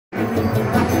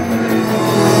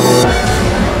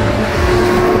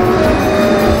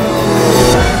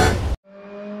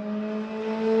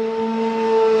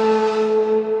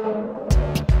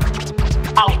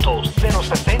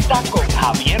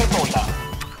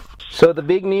So the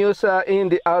big news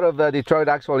out of Detroit,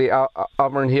 actually,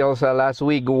 Auburn Hills last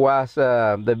week was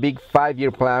the big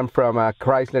 5-year plan from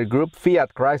Chrysler Group,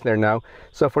 FIAT Chrysler now.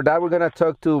 So for that, we're going to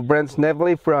talk to Brent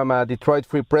Snavely from Detroit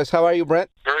Free Press. How are you, Brent?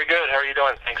 Very good. How are you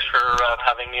doing? Thanks for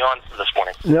having me on this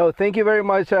morning. No, thank you very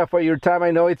much for your time.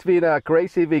 I know it's been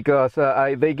crazy because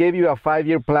they gave you a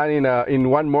 5-year plan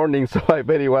in one morning, so I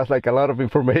bet it was like a lot of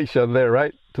information there,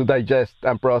 right, to digest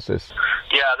and process.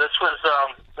 Yeah, this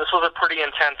was a pretty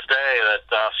intense day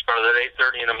that started at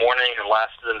 8:30 in the morning and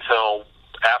lasted until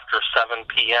after 7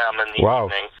 p.m. in the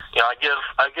evening. You know, I give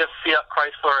Fiat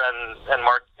Chrysler and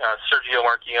Sergio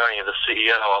Marchionne, the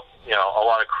CEO, a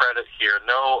lot of credit here.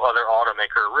 No other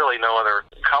automaker, really no other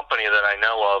company that I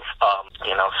know of,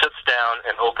 sits down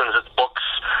and opens its books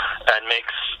and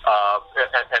makes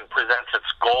and presents its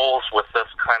goals with this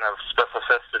kind of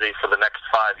specificity for the next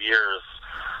 5 years,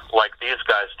 like these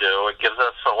guys do. It gives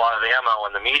us a lot of ammo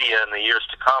in the media in the years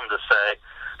to come to say,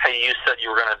 hey, you said you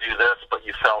were going to do this, but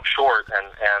you fell short,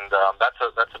 and that's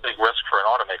a big risk for an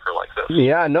automaker like this.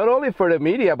 Yeah, not only for the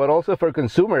media, but also for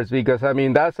consumers, because, I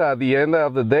mean, that's at the end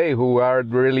of the day who are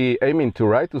really aiming to,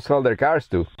 right, to sell their cars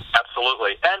to.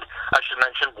 Absolutely. And I should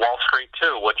mention Wall Street,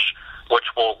 too, which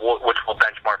will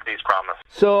benchmark these promises.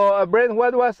 So, Brent,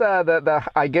 what was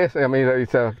I guess, I mean,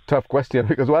 it's a tough question,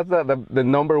 because what's the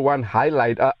number one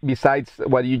highlight besides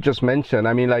what you just mentioned?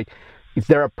 I mean, like, is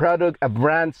there a product, a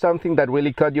brand, something that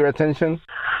really caught your attention?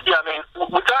 Yeah, I mean,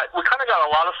 we kind of got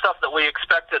a lot of stuff that we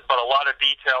expected, but a lot of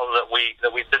details that we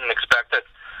didn't expect.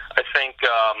 I think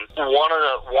one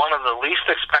of the least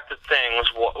expected things,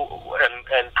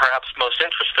 and perhaps most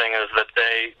interesting, is that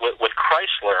with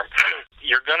Chrysler,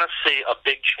 you're going to see a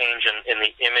big change in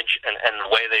the image and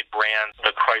the way they brand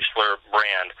the Chrysler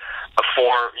brand.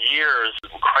 For years,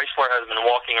 Chrysler has been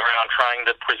walking around trying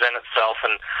to present itself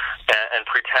and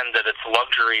pretend that it's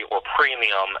luxury or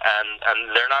premium, and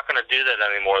they're not going to do that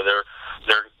anymore. They're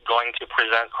going to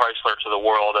present Chrysler to the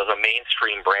world as a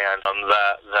mainstream brand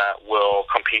that will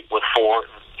compete with Ford,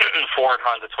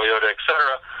 Honda, Toyota,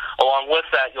 etc. Along with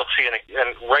that, you'll see,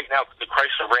 and right now the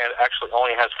Chrysler brand actually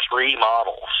only has 3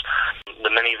 models: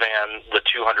 the minivan, the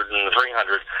 200, and the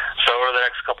 300. So over the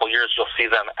next couple of years, you'll see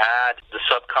them add the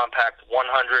subcompact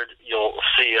 100. You'll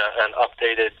see an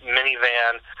updated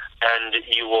minivan, and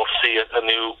you will see a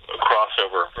new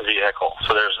crossover vehicle.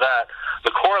 So there's that.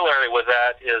 The corollary with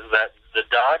that is that the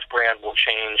Dodge brand will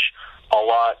change a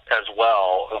lot as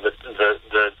well.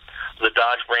 The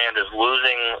Dodge brand is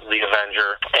losing the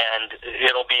Avenger, and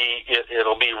it'll be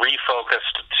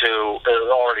refocused to, it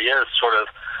already is sort of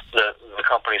the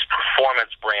company's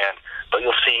performance brand, but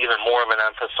you'll see even more of an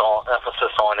emphasis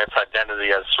on its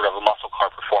identity as sort of a muscle car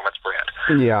performance brand.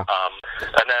 Yeah.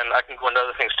 And then I can go into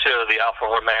other things too, the Alfa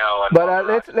Romeo. And but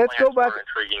let's go back.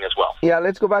 Intriguing as well. Yeah,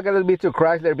 let's go back a little bit to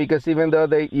Chrysler, because even though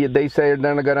they say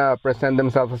they're not gonna present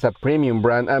themselves as a premium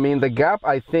brand, I mean, the gap,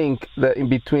 I think, in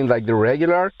between like the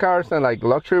regular cars and like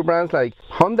luxury brands like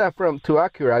Honda to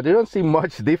Acura, they don't see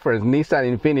much difference. Nissan,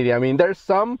 Infiniti, I mean, there's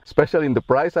some, especially in the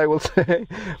price, I will say,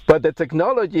 but the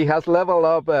technology has leveled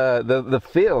up the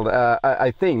field,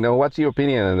 I think. No, what's your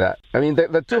opinion on that? I mean,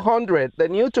 the 200, the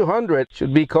new 200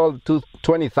 should be called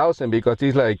 20,000 because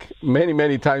it's like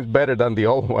many times better than the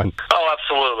old one. Oh,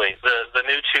 absolutely. The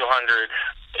new 200,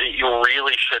 you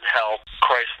really should help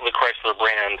the Chrysler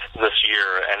brand this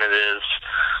year, and it is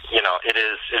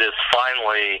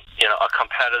finally a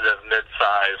competitive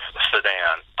mid-size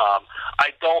sedan. I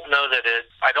don't know that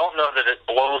it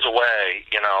blows away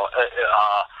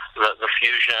the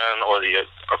Fusion or the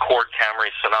Accord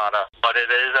Camry Sonata, but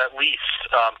it is at least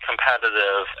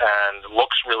competitive and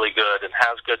looks really good and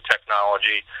has good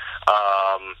technology,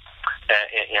 and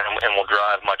will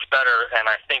drive much better. And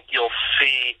I think you'll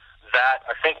see that.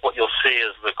 I think what you'll see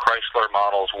is the Chrysler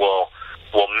models will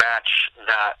match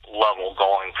that level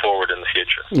going forward in the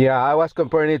future. Yeah, I was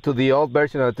comparing it to the old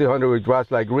version of the 200, which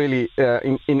was like really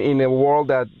in a world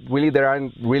that really there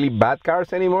aren't really bad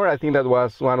cars anymore. I think that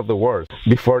was one of the worst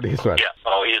before this one. Yeah,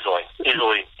 easily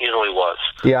was.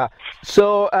 Yeah.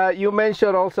 So you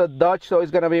mentioned also Dodge, so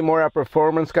it's going to be more a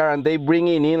performance car, and they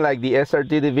bringing in like the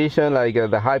SRT division, like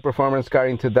the high performance car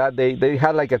into that. They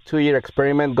had like a 2-year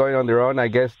experiment going on their own. I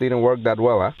guess didn't work that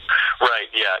well, huh? Right.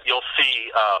 Yeah. You'll see.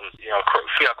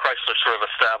 Fiat Chrysler sort of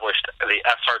established the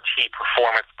SRT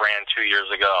performance brand 2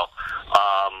 years ago.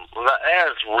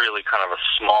 That is really kind of a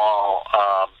small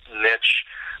niche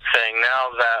thing.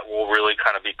 Now that will really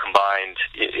kind of be combined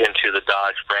into the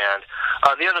Dodge brand.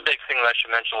 The other big thing that I should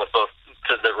mention with both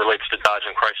that relates to Dodge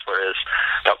and Chrysler is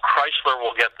Chrysler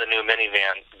will get the new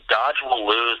minivan. Dodge will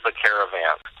lose the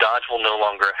Caravan. Dodge will no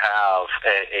longer have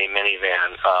a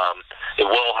minivan. It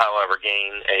will, however,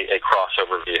 gain a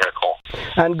crossover vehicle.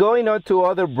 And going on to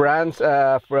other brands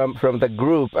from the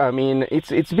group, I mean,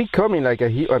 it's becoming like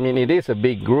it is a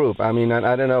big group. I mean,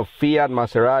 I don't know, Fiat,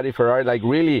 Maserati, Ferrari, like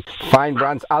really fine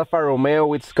brands. Alfa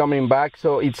Romeo, it's coming back.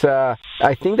 So it's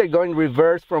I think they're going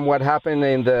reverse from what happened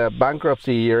in the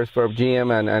bankruptcy years for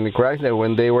GM and Chrysler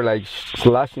when they were like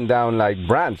slashing down like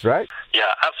brands, right?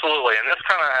 Yeah, absolutely. And this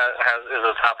kind of is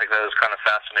a topic that has kind of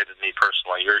fascinated me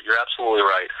personally. You're absolutely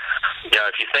right. Yeah,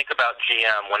 if you think about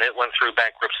GM, when it went through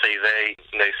bankruptcy, they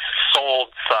sold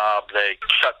Saab, they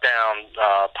shut down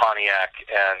Pontiac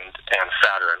and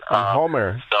Saturn.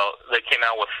 Homer. So they came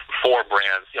out with 4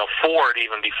 brands. You know, Ford,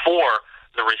 even before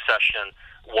the recession,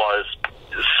 was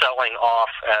selling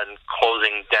off and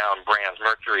closing down brands.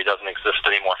 Mercury doesn't exist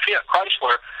anymore. Fiat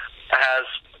Chrysler has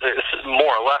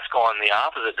more or less gone the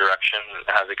opposite direction,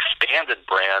 has expanded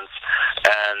brands,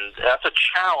 and that's a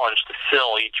challenge to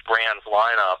fill each brand's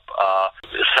lineup,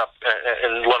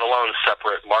 and let alone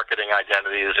separate marketing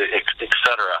identities, etc.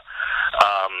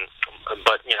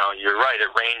 But you know, you're right.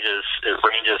 It ranges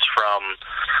from,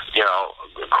 you know,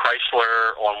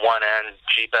 Chrysler on one end,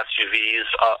 Jeep SUVs,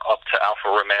 up to Alfa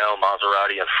Romeo,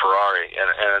 Maserati, and Ferrari,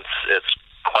 and it's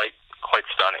quite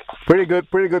stunning. Pretty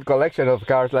good collection of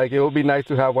cars. Like, it would be nice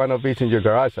to have one of each in your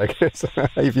garage, I guess,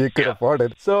 if you could afford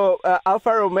it. So Alfa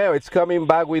Romeo, it's coming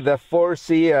back with the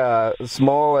 4C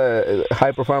small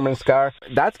high performance car.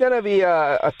 That's gonna be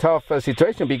a tough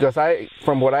situation because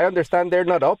from what I understand, they're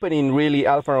not opening really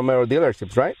Alfa Romeo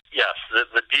dealerships, right? Yes,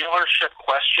 the dealership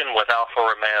question with Alfa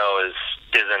Romeo is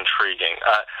intriguing.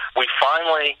 We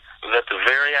finally, at the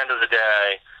very end of the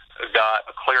day, got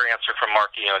a clear answer from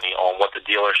Mark Ioni on what the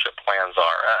dealership plans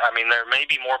are. I mean, there may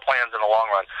be more plans in the long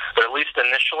run, but at least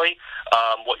initially,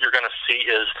 what you're going to see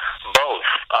is both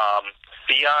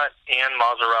Fiat and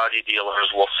Maserati dealers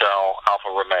will sell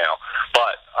Alfa Romeo,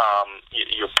 but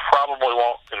you probably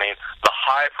won't. I mean, the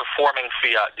high-performing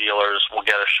Fiat dealers will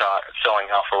get a shot at selling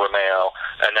Alfa Romeo,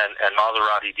 and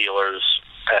Maserati dealers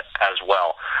as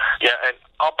well. Yeah, and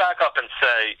I'll back up and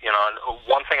say, you know,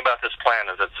 one thing about this plan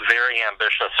is it's very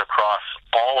ambitious across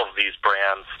all of these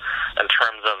brands in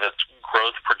terms of its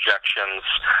growth projections.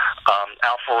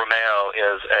 Alfa Romeo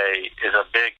is a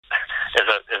big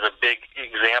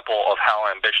example of how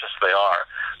ambitious they are.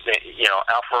 You know,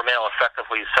 Alfa Romeo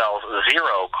effectively sells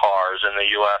 0 cars in the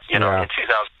U.S. You know, in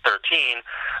 2013.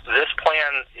 This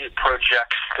plan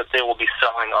projects that they will be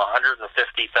selling 150,000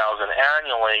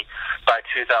 annually by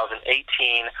 2018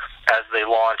 as they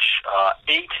launch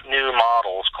 8 new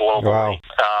models globally. Wow.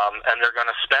 And they're going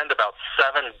to spend about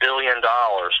 $7 billion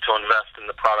to invest in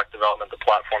the product development, the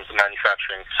platforms, the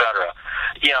manufacturing, etc.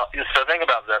 You know, so think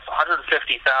about this: 150,000.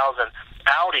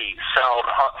 Audi sold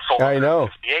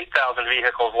 158,000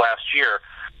 vehicles last year.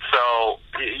 So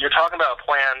you're talking about a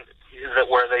plan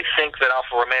where they think that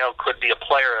Alfa Romeo could be a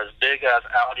player as big as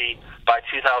Audi by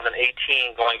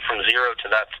 2018, going from 0 to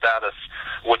that status,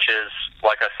 which is,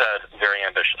 like I said, very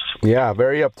ambitious. Yeah,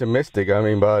 very optimistic. I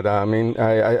mean, but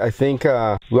I think,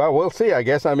 well, we'll see, I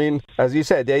guess. I mean, as you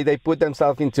said, they put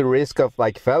themselves into risk of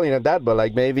like failing at that, but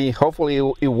like maybe, hopefully,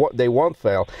 they won't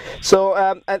fail. So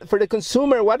for the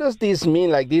consumer, what does this mean?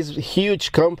 Like, this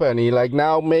huge company like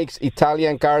now makes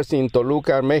Italian cars in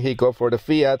Toluca, Mexico for the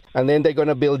Fiat, and then they're going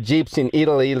to build Jeeps in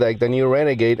Italy, like the new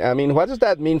Renegade. I mean, what does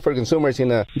that mean for consumers in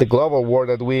the global world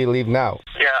that we live now?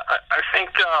 Yeah,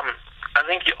 I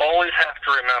think you always have to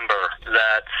remember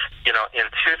that, you know, in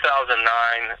 2009,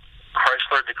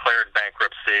 Chrysler declared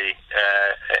bankruptcy,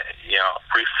 you know,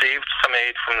 received some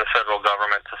aid from the federal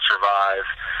government to survive,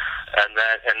 and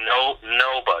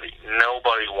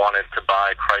nobody wanted to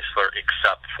buy Chrysler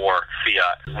except for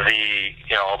Fiat. The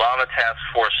Obama task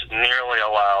force nearly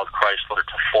allowed Chrysler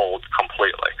to fold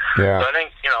completely. Yeah. So I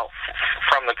think, you know,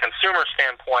 from the consumer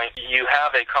standpoint, you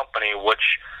have a company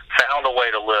which found a way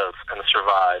to live and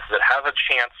survive, that has a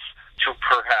chance to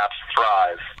perhaps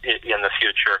thrive in the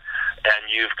future, and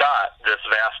you've got this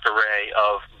vast array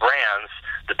of brands,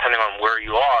 depending on where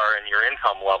you are and your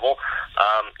income level.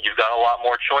 You've got a lot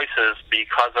more choices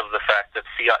because of the fact that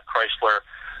Fiat Chrysler,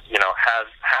 you know,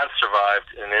 has survived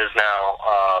and is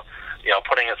now, you know,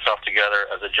 putting itself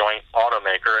together as a joint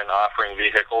automaker and offering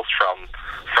vehicles from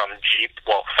Jeep.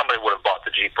 Well, somebody would have bought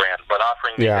the Jeep brand, but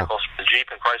offering vehicles from Jeep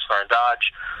and Chrysler and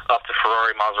Dodge up to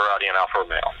Ferrari, Maserati, and Alfa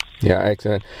Romeo. Yeah,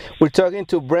 excellent. We're talking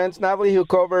to Brent Snavely, who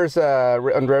covers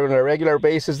on a regular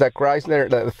basis the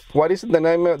Chrysler. What is the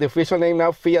name? The official name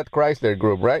now? Fiat Chrysler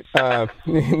Group, right?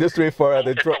 Industry for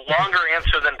it's a longer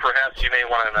answer than perhaps you may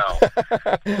want to know.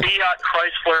 Fiat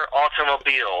Chrysler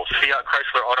Automobiles, Fiat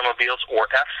Chrysler Automobiles, or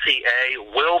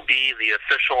FCA, will be the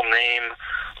official name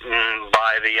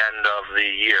by the end of the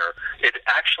year. It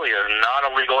actually is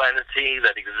not a legal entity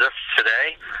that exists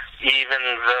today, even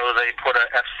though they put a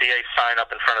FCA sign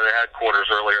up in front of their headquarters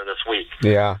earlier this week.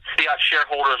 Yeah. Fiat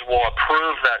shareholders will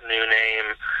approve that new name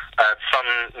at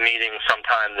some meeting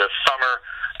sometime this summer,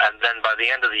 and then by the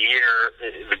end of the year,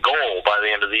 the goal by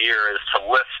the end of the year is to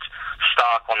list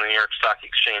stock on the New York Stock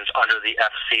Exchange under the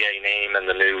FCA name and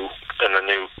the new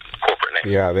corporate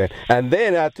name. Yeah, and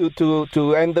then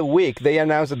to end the week, they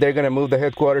announced that they're going to move the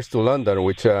headquarters to London,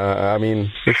 which I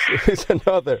mean, it's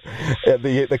another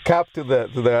the cap to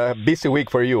the busy week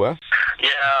for you, huh? Yeah.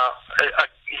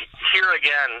 Here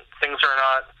again, things are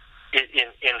not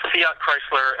in Fiat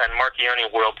Chrysler and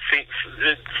Marchione world.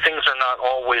 Things are not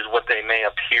always what they may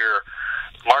appear.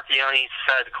 Marchione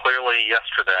said clearly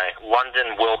yesterday,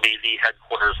 London will be the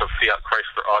headquarters of Fiat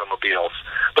Chrysler Automobiles.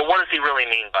 But what does he really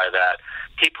mean by that?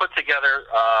 He put together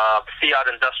Fiat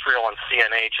Industrial and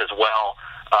CNH as well,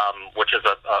 which is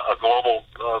a global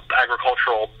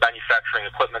agricultural manufacturing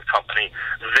equipment company.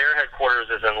 Their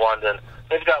headquarters is in London.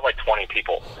 They've got like 20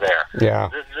 people there. Yeah.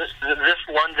 This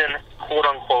London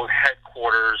quote-unquote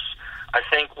headquarters, I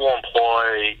think, will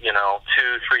employ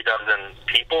 2-3 dozen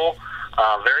people.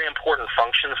 Very important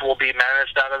functions will be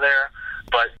managed out of there,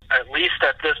 but at least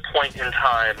at this point in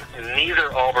time,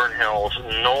 neither Auburn Hills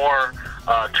nor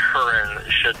Turin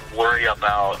should worry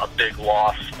about a big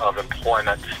loss of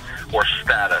employment or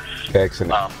status.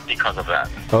 Excellent. Because of that.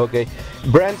 Okay.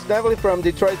 Brent Snavely from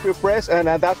Detroit Free Press, and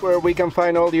that's where we can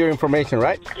find all your information,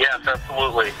 right? Yes,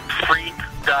 absolutely.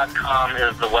 Freak.com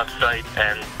is the website,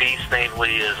 and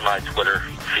bsnavely is my Twitter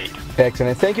feed.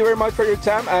 Excellent. Thank you very much for your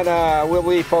time, and we'll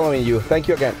be following you. Thank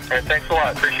you again. And thanks a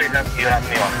lot. Appreciate you having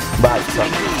me on. Bye.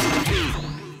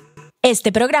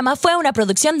 Este programa fue una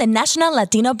producción de National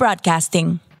Latino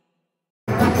Broadcasting.